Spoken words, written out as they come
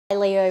Hey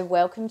Leo,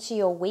 welcome to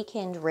your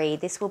weekend read.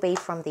 This will be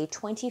from the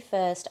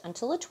 21st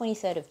until the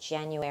 23rd of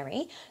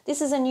January. This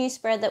is a new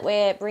spread that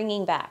we're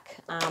bringing back,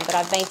 but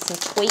I've made some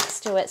tweaks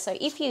to it. So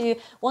if you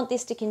want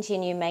this to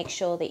continue, make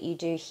sure that you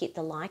do hit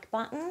the like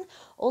button.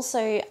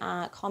 Also,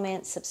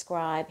 comment,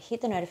 subscribe,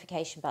 hit the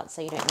notification button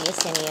so you don't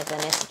miss any of the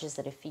messages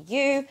that are for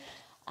you.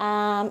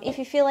 If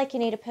you feel like you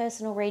need a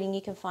personal reading,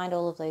 you can find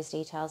all of those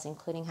details,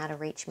 including how to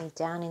reach me,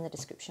 down in the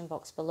description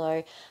box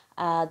below.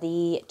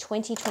 The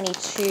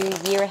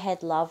 2022 year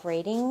ahead love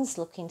readings,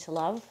 look into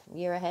love,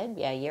 year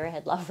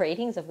ahead love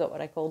readings, I've got what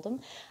I called them.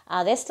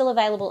 They're still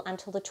available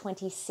until the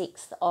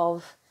 26th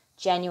of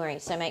January.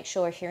 So make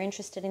sure if you're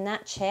interested in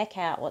that, check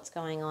out what's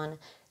going on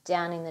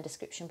down in the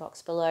description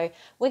box below.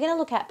 We're going to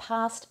look at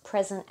past,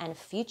 present and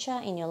future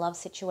in your love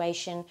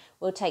situation.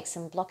 We'll take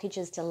some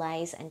blockages,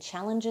 delays and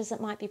challenges that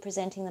might be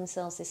presenting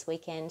themselves this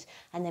weekend,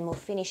 and then we'll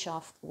finish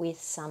off with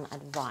some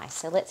advice.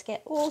 So let's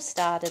get all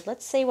started.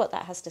 Let's see what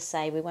that has to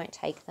say. We won't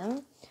take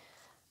them.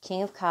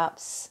 King of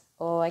Cups.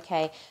 Oh,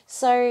 okay.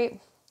 So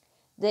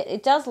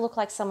it does look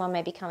like someone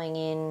may be coming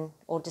in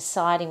or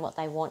deciding what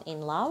they want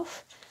in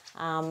love,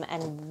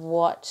 and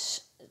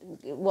what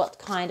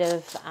kind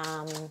of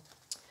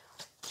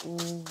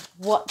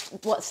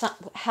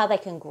how they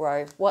can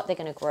grow, what they're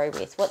going to grow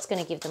with, what's going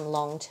to give them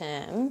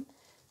long-term,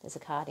 there's a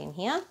card in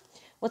here,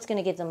 what's going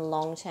to give them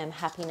long-term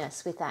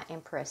happiness with that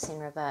Empress in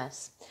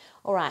reverse.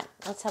 All right,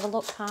 let's have a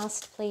look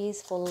past,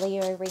 please, for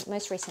Leo,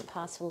 most recent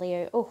past for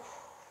Leo.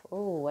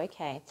 Oh,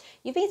 okay.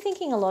 You've been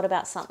thinking a lot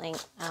about something,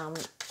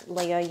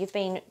 Leo. You've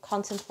been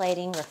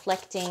contemplating,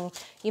 reflecting.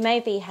 You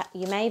may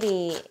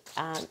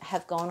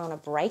have gone on a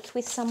break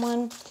with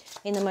someone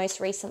in the most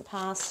recent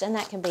past, and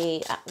that can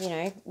be,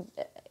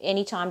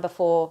 any time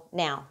before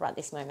now, right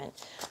this moment.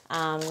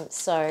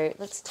 So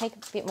let's take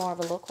a bit more of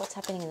a look. What's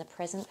happening in the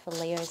present for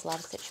Leo's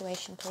love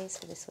situation, please,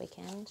 for this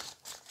weekend?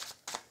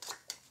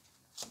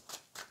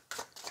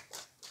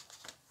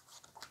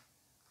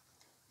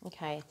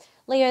 Okay,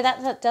 Leo,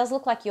 that does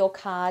look like your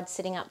card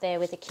sitting up there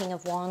with the King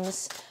of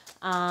Wands.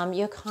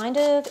 You're kind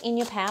of in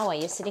your power.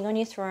 You're sitting on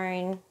your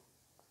throne.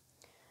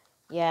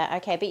 Yeah,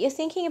 okay, but you're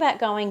thinking about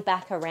going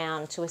back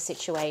around to a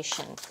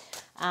situation.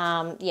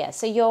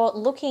 So you're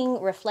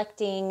looking,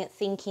 reflecting,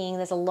 thinking.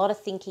 There's a lot of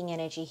thinking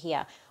energy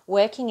here.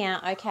 Working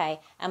out,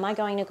 okay, am I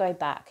going to go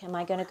back? Am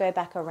I going to go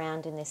back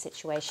around in this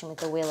situation with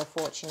the Wheel of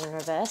Fortune in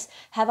reverse?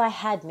 Have I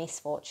had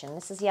misfortune?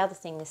 This is the other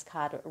thing this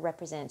card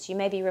represents. You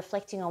may be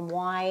reflecting on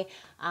why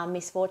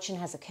misfortune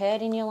has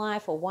occurred in your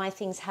life, or why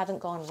things haven't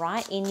gone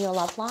right in your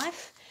love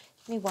life.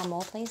 Give me one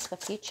more, please, for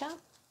future.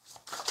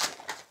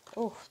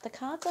 Oh, the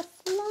cards are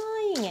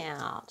flying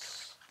out.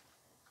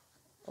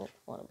 Oh,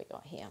 what have we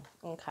got here?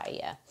 Okay,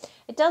 yeah.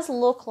 It does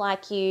look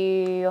like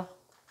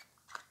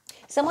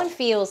someone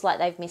feels like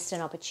they've missed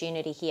an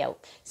opportunity here.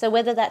 So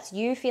whether that's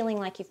you feeling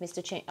like you've missed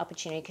an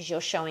opportunity because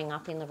you're showing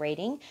up in the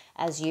reading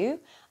as you,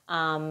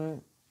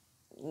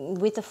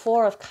 with the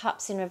Four of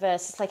Cups in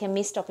reverse, it's like a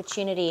missed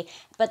opportunity,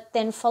 but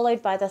then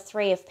followed by the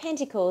Three of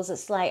Pentacles,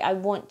 it's like, I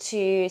want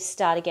to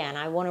start again.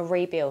 I want to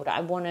rebuild.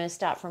 I want to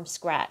start from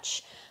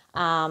scratch.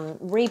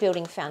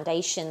 Rebuilding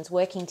foundations,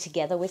 working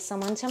together with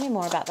someone. Tell me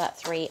more about that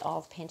Three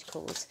of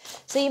Pentacles.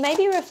 So you may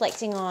be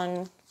reflecting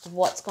on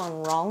what's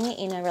gone wrong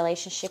in a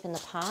relationship in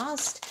the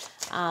past,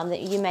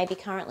 that you may be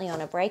currently on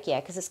a break,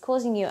 because it's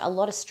causing you a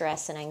lot of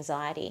stress and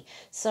anxiety.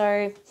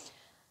 So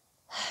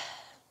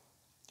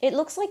it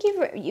looks like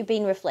you've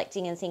been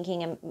reflecting and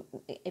thinking, and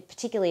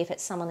particularly if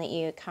it's someone that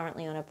you're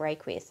currently on a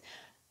break with,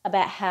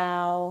 about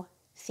how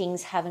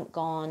things haven't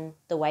gone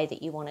the way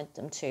that you wanted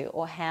them to,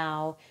 or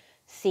how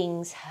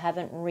things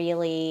haven't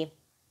really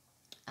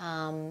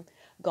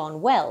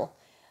gone well.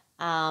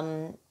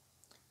 And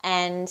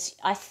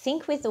I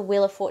think with the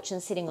Wheel of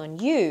Fortune sitting on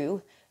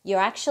you,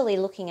 you're actually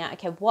looking at,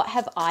 okay, what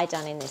have I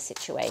done in this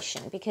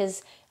situation?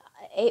 Because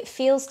it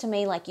feels to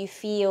me like you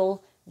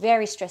feel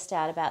very stressed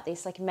out about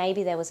this, like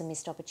maybe there was a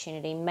missed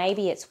opportunity,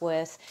 maybe it's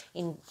worth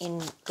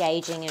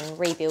engaging and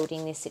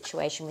rebuilding this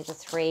situation with the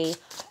Three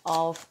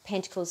of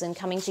Pentacles and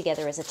coming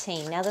together as a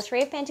team. Now the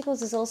Three of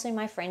Pentacles is also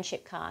my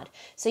friendship card,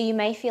 so you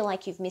may feel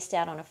like you've missed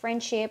out on a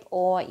friendship,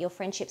 or your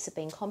friendships have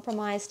been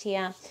compromised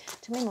here.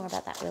 Tell me more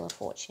about that Wheel of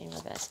Fortune in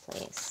reverse,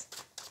 please.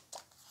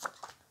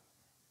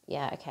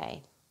 Yeah,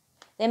 okay.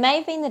 There may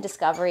have been the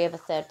discovery of a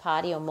third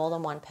party or more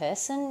than one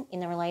person in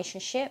the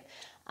relationship,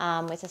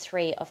 with the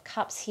Three of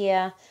Cups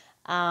here.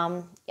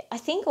 I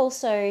think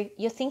also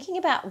you're thinking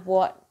about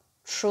what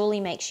truly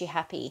makes you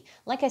happy.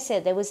 Like I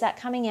said, there was that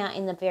coming out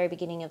in the very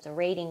beginning of the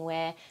reading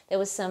where there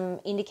was some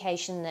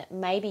indication that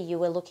maybe you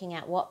were looking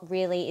at what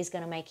really is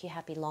going to make you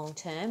happy long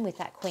term with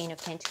that Queen of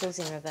Pentacles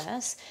in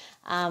reverse.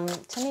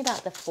 Tell me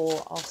about the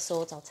Four of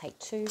Swords. I'll take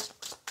two.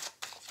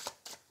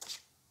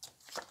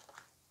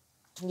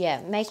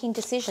 Yeah, making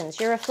decisions.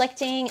 You're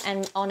reflecting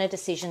and on a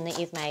decision that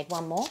you've made.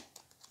 One more.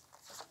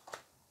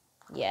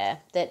 Yeah,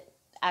 that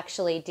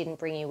actually didn't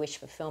bring you wish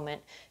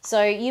fulfillment.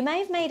 So you may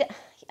have made,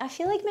 I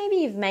feel like maybe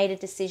you've made a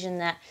decision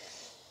that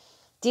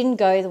didn't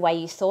go the way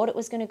you thought it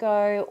was going to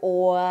go,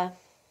 or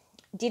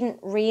didn't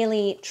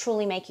really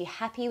truly make you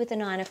happy with the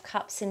Nine of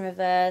Cups in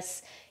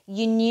reverse.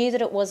 You knew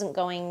that it wasn't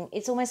going,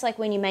 it's almost like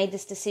when you made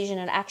this decision,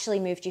 it actually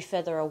moved you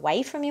further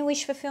away from your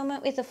wish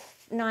fulfillment with the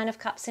Nine of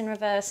Cups in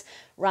reverse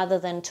rather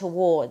than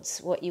towards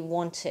what you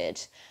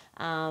wanted.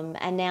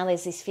 And now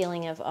there's this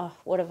feeling of, oh,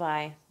 what have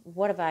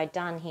I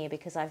done here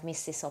because I've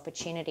missed this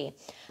opportunity.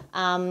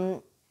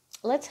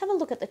 Let's have a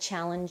look at the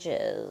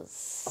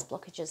challenges,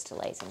 blockages,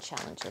 delays, and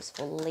challenges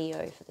for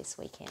Leo for this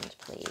weekend,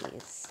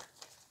 please.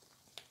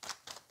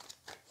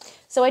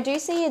 So I do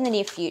see in the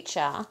near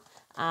future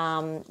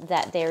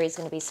that there is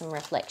going to be some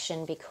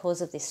reflection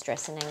because of this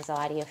stress and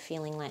anxiety of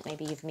feeling like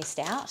maybe you've missed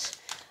out,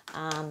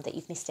 that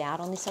you've missed out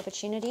on this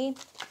opportunity.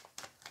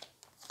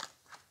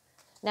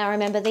 Now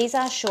remember, these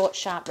are short,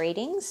 sharp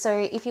readings, so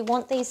if you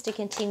want these to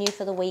continue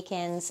for the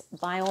weekends,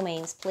 by all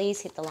means, please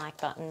hit the like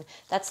button.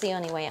 That's the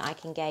only way I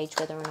can gauge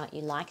whether or not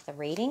you like the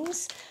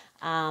readings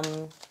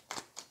and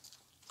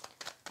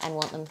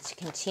want them to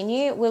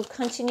continue. We'll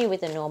continue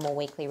with the normal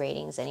weekly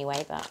readings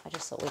anyway, but I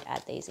just thought we'd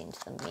add these into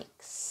the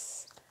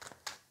mix.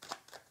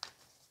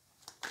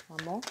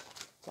 One more.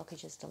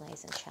 Blockages,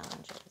 delays, and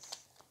challenges.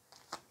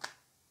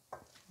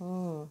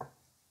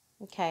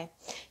 Okay.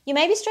 You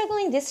may be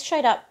struggling. This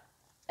showed up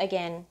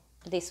again.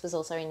 This was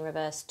also in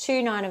reverse.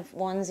 2 Nine of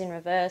Wands in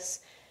reverse.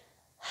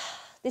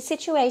 This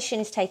situation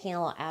is taking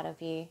a lot out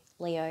of you,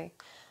 Leo.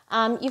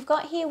 You've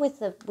got here with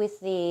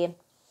the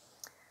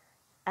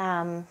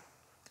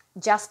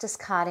Justice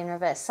card in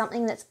reverse,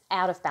 something that's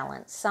out of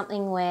balance,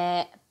 something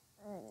where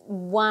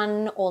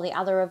one or the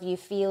other of you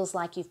feels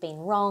like you've been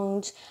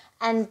wronged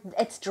and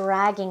it's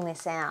dragging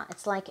this out.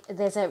 It's like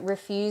there's a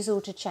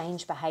refusal to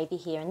change behavior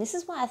here. And this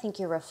is why I think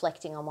you're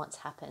reflecting on what's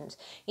happened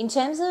in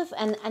terms of,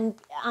 and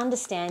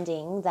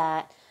understanding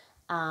that,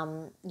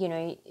 you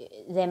know,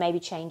 there may be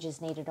changes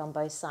needed on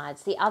both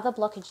sides. The other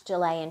blockage,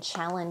 delay, and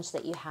challenge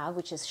that you have,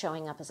 which is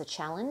showing up as a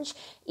challenge,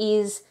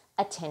 is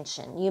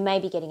attention. You may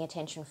be getting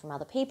attention from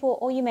other people,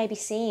 or you may be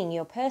seeing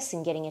your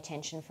person getting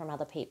attention from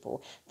other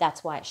people.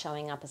 That's why it's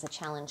showing up as a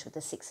challenge with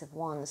the 6 of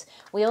Wands.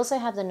 We also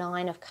have the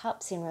 9 of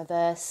Cups in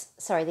reverse,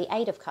 sorry, the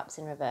 8 of Cups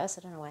in reverse.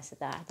 I don't know why I said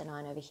that, I had the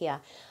 9 over here.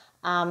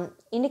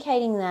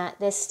 Indicating that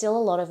there's still a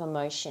lot of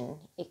emotion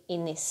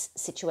in this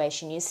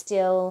situation. You're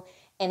still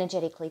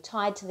energetically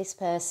tied to this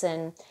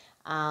person.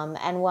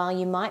 And while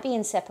you might be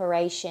in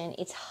separation,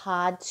 it's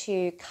hard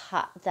to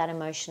cut that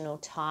emotional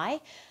tie,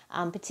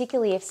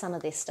 particularly if some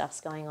of this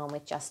stuff's going on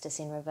with Justice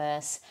in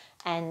reverse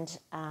and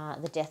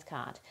the Death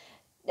card.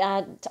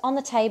 On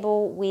the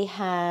table, we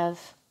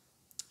have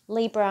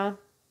Libra,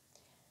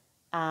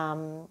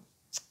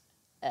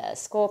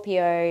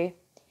 Scorpio,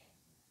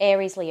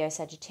 Aries, Leo,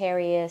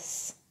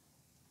 Sagittarius,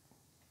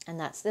 and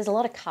there's a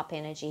lot of cup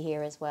energy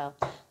here as well.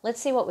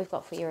 Let's see what we've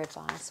got for your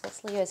advice.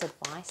 What's Leo's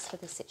advice for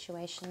this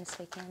situation this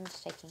weekend?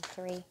 Taking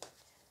 3.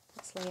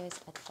 What's Leo's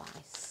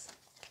advice?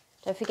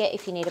 Don't forget,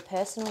 if you need a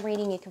personal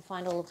reading, you can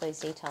find all of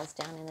those details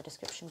down in the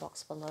description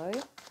box below.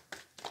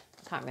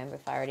 I can't remember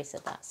if I already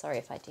said that. Sorry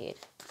if I did.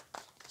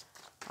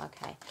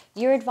 Okay.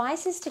 Your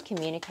advice is to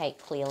communicate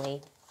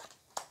clearly.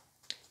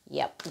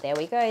 Yep, there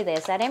we go.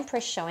 There's that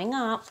Empress showing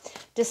up.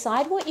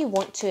 Decide what you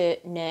want to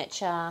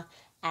nurture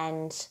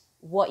and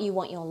what you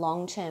want your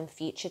long-term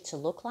future to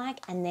look like,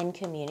 and then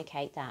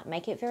communicate that.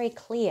 Make it very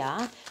clear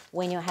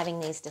when you're having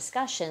these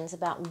discussions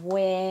about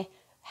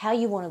how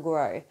you want to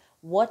grow.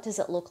 What does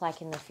it look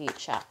like in the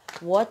future?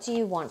 What do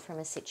you want from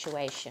a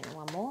situation?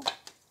 One more.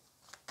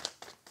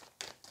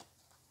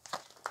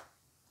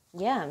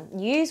 Yeah,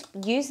 use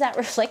that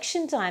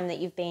reflection time that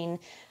you've been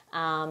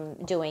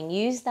doing.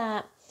 Use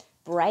that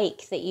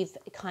break that you've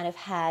kind of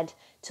had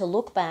to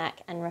look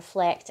back and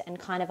reflect and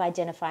kind of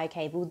identify,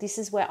 okay, well, this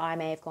is where I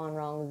may have gone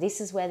wrong.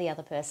 This is where the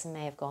other person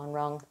may have gone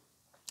wrong.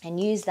 And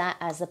use that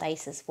as the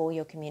basis for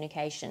your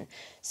communication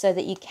so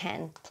that you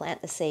can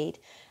plant the seed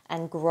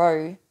and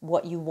grow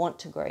what you want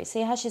to grow.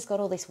 See how she's got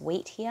all this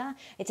wheat here?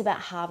 It's about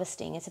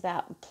harvesting. It's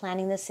about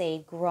planting the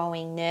seed,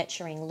 growing,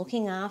 nurturing,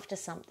 looking after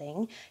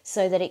something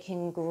so that it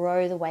can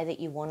grow the way that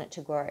you want it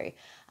to grow.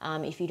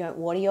 If you don't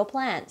water your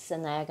plants,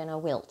 then they're going to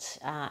wilt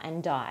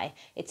and die.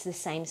 It's the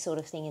same sort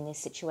of thing in this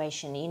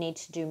situation. You need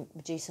to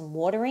do some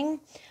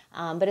watering,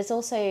 but it's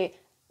also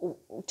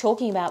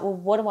talking about, well,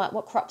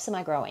 what crops am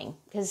I growing?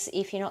 Because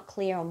if you're not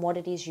clear on what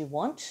it is you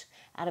want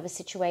out of a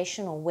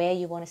situation or where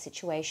you want a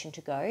situation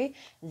to go,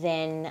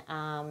 then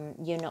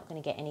you're not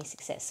going to get any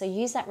success. So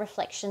use that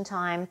reflection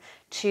time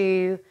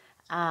to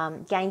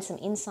gain some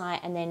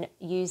insight, and then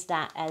use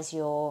that as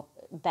your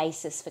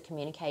basis for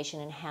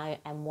communication and how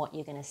and what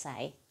you're going to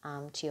say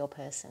to your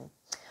person.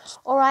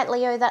 All right,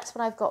 Leo, that's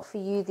what I've got for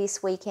you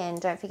this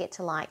weekend. Don't forget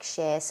to like,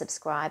 share,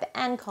 subscribe,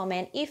 and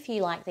comment if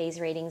you like these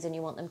readings and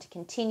you want them to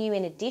continue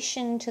in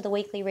addition to the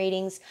weekly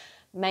readings.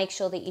 Make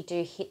sure that you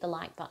do hit the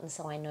like button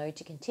so I know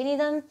to continue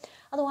them.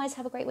 Otherwise,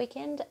 have a great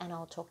weekend, and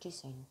I'll talk to you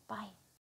soon. Bye.